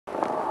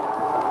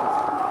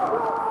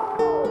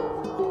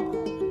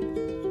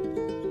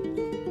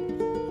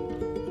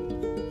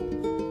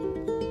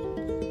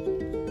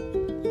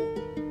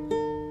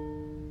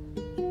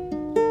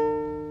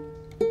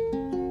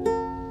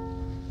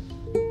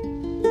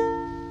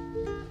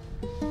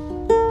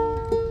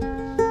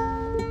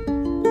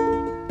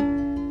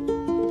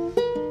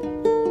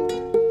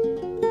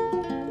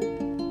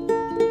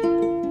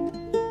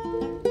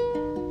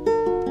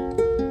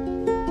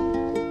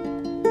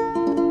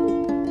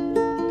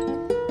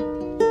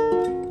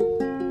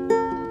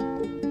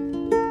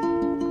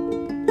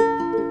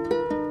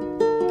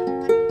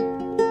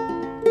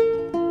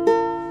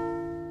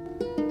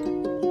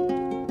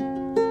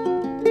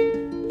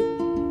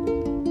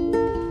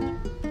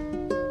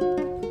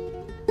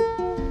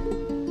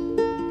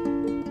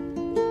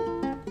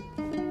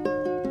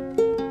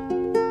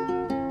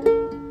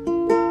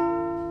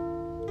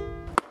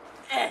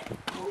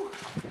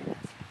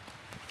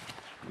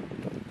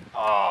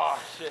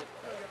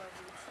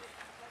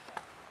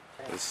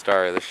The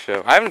star of the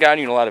show. I haven't gotten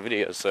you in a lot of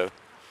videos, so I'll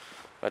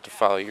have to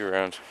follow you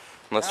around.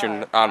 Unless you're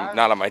not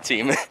on my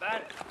team. No,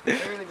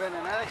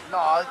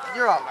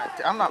 you're on my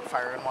team. I'm not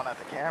firing one at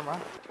the camera.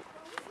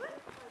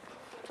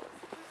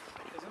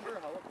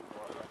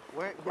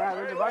 Yeah,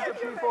 there's a bunch of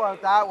people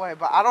out that way,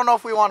 but I don't know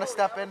if we want to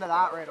step into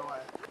that right away.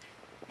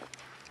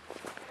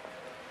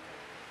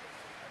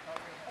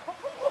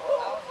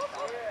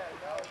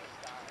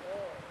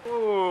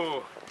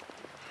 Ooh.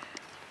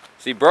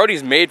 See,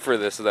 Brody's made for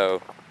this,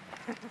 though.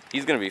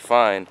 He's gonna be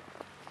fine.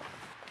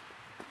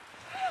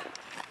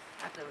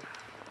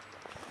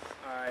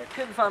 Alright,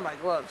 couldn't find my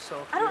gloves,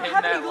 so. I don't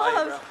have any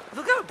gloves.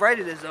 Look how bright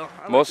it is, though.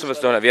 Most of us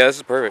don't have. Yeah, this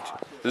is perfect.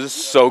 This is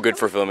so good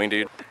for filming,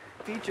 dude.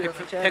 Feature of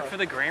the channel. Pick for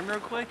the gram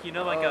real quick, you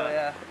know, like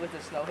yeah, with the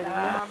snow hitting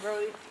on,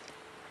 Brody.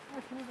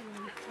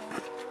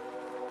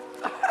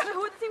 Who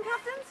are the team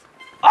captains?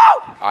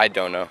 Oh! I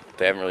don't know.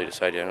 They haven't really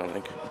decided yet, I don't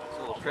think. It's a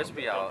little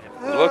crispy out.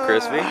 It's a little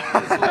crispy.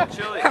 It's a little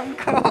chilly. I'm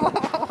cold.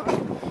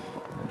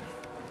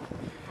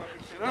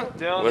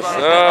 What's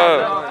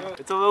up?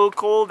 It's a little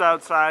cold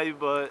outside,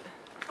 but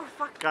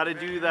gotta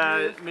do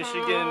that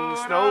Michigan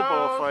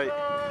snowball fight.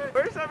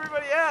 Where's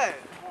everybody at?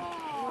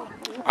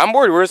 I'm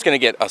worried we're just gonna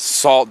get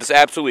assaulted, just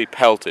absolutely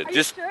pelted.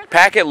 Just sure?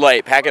 pack it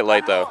light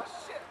though.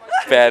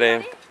 Fat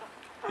aim.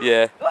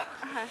 Yeah.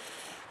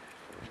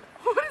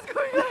 What is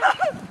going on?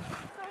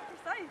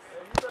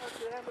 So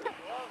precise.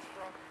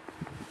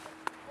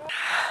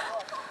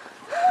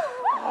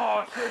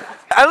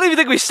 I don't even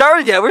think we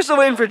started yet. We're still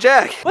waiting for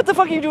Jack. What the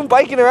fuck are you doing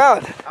biking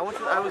around? I'm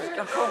coming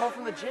home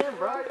from the gym,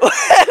 bro.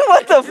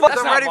 What the fuck?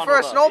 I'm ready for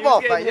a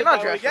snowball fight. You're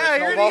not dressed for a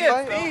snowball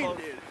fight.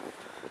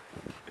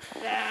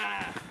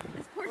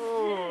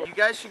 You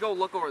guys should go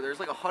look over. There's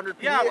like 100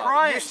 people. Yeah,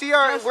 Brian. You see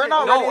our? We're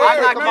not No, ready.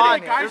 I'm not Come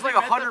ready. on. There's like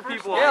 100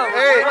 people.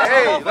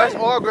 Hey, let's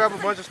all grab a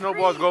bunch of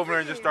snowballs, go over there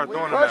and just start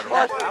throwing them at them.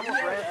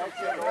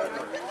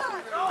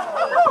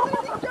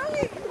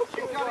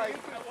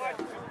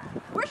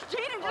 Where's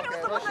Jaden? Jaden's the one that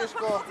put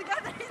it all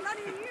together. He's not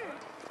even here.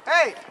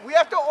 Hey, we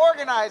have to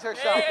organize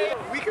ourselves.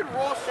 We can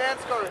roll sand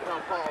scars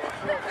down, Paul.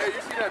 Hey,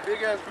 you see that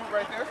big ass group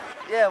right there?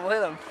 Yeah, we'll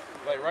hit him.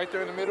 Like right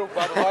there in the middle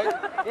by the light?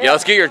 Yeah,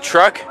 let's get your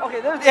truck.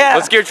 Okay, yeah.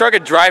 Let's get your truck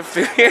and drive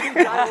through here.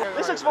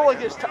 This looks more like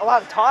there's a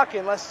lot of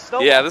talking, less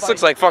snowball. Yeah, this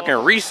looks like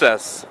fucking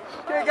recess.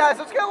 Okay, guys,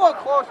 let's get a little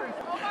closer.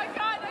 Oh my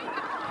god,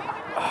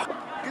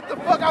 Get the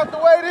fuck out the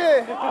way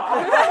then! We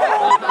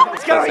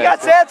got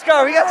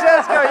Sandscar, we got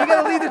Sandscar. You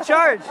gotta lead the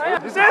charge.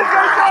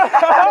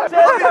 Sandscar!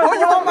 Put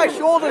you on my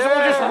shoulders and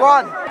we'll just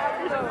run.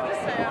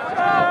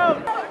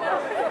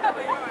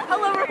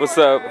 hello. What's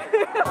up?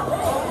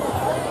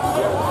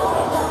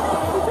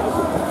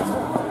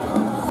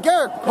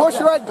 Garrett, push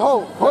right,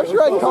 go. Push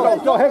right, go.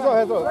 Let's go, heads up.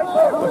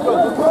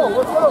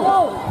 Let's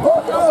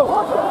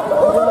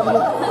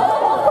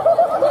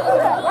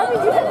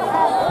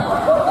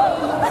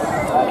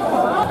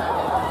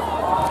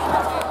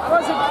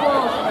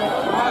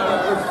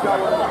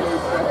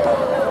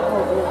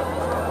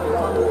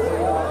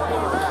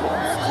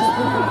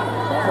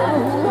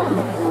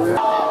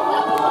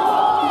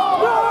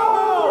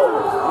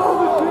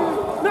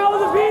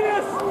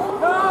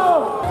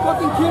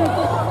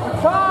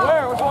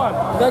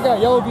That guy,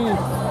 yellow beanie.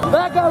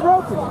 That guy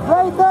broke it,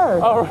 right there.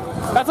 Oh,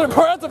 that's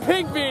a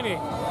pink beanie.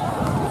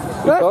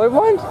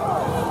 Colorblind?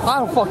 I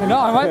don't fucking know,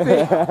 I might be.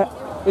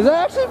 Is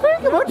that actually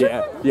pink? Am I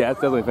tripping? Yeah,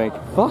 it's definitely pink.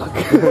 Fuck.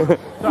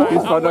 You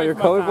just found out you're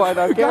colorblind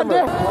on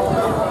camera.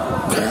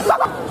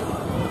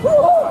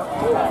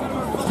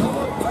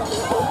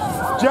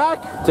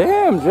 Jack?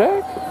 Damn,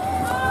 Jack.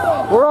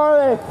 Where are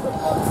they?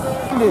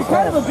 He's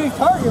kind of a big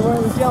target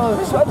wearing this yellow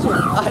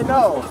sweatshirt. I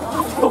know.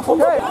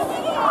 Hey.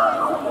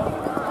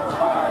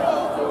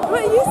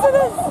 What, you used to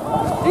this?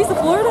 Are you used to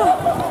Florida?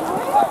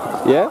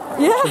 Yeah?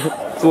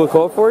 Yeah. It's a little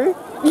cold for you?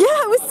 Yeah,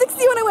 it was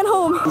 60 when I went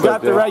home. You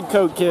got the red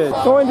coat, kid.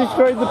 Someone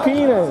destroyed the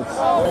penis.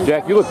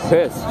 Jack, you look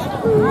pissed.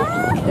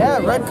 Yeah,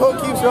 red coat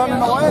keeps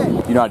running away.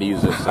 You know how to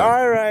use this. So.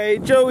 All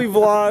right, Joey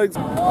vlogs.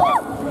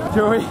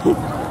 Joey.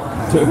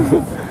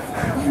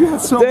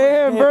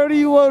 Damn, Brody,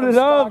 you loaded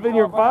up in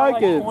your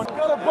pockets.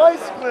 got a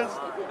bicyclist.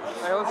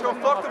 Hey, let's go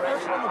fuck the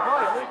person on the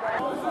bike.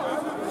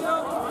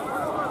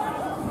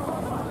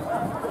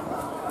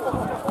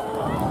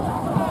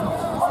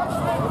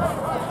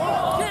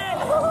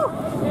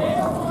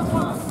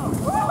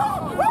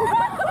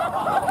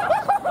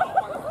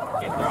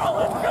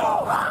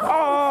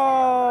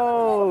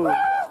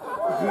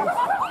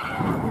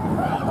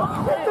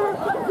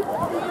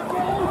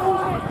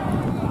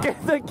 Get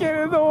the kid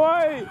in the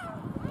way.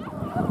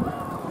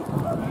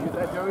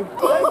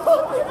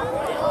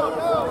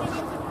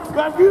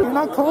 You're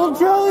not cold,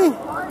 Joey?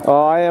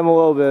 Oh, I am a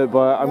little bit,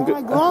 but I'm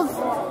good.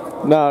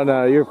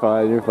 No, you're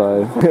fine, you're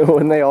fine.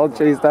 When they all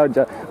chased out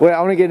wait, I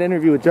want to get an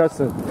interview with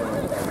Justin.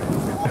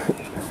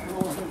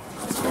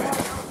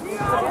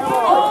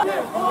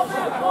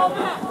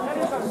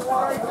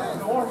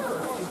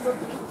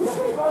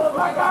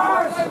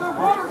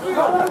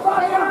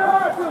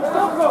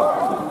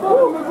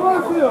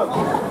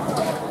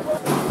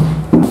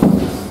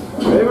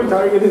 They were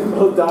targeting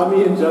both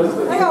Dami and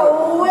Justin. I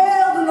got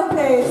wailed in the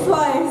face.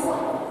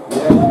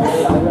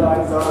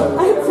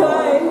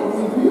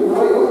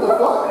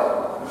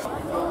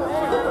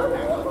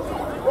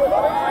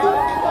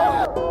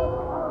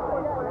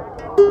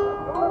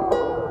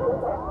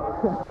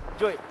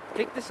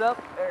 this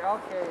up? Eric, I'll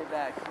carry it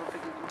back. We'll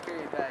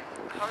carry it back.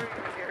 How are you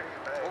gonna carry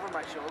it back? Over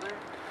my shoulder?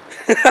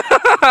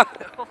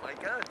 Oh my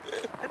god.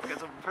 That got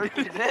some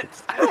perky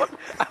nips. I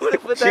would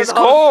have put that She's on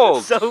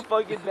cold. So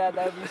fucking bad.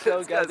 That would be so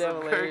It's got goddamn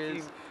some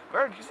hilarious.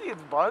 Bro, did you see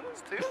its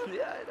buns too?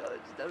 Yeah, I know.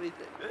 It's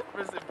everything.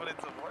 First they put in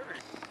some work.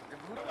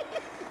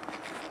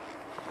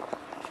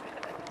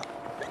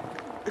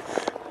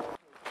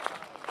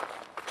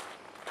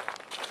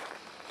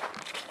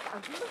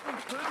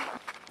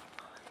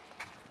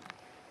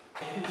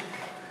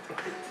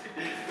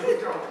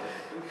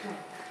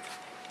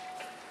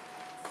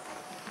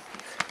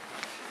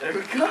 There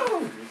we go.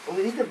 Oh,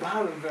 we need the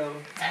bottom, bro.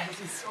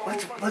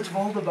 Let's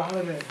roll the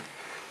bottom in.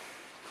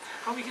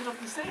 How do we get up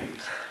the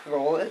stairs?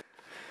 Roll it.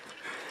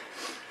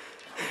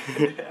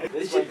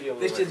 This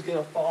shit's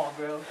gonna fall,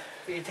 bro.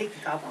 Here, take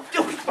the top off.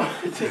 What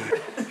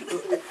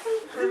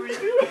are we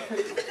doing?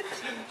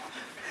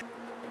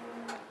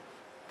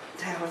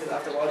 Damn, I'm gonna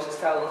have to wash this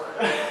towel.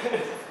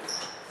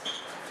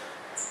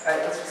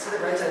 Alright, let's sit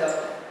it right side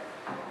up.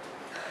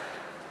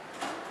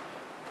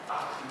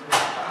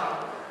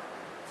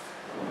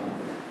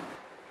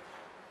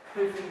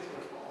 Everything's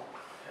gonna fall.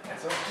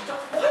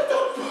 What the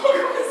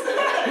fuck was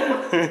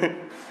that?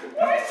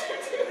 Why did you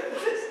do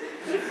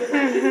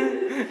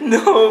this? No.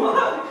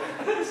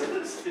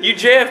 You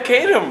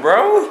JFK'd him,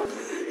 bro.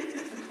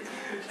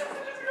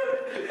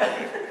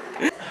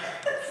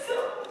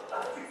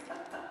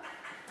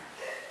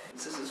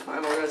 This is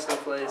final resting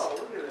place. Oh,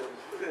 look at this.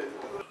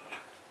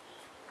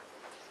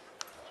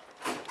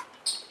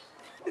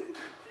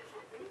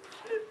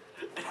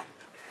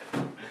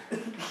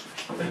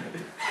 Look at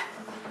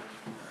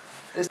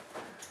this.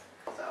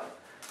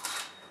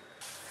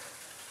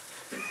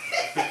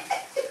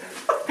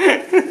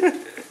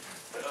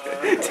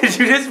 Did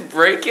you just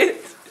break it?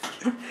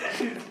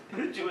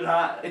 She was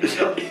hot. And she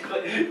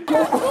quick.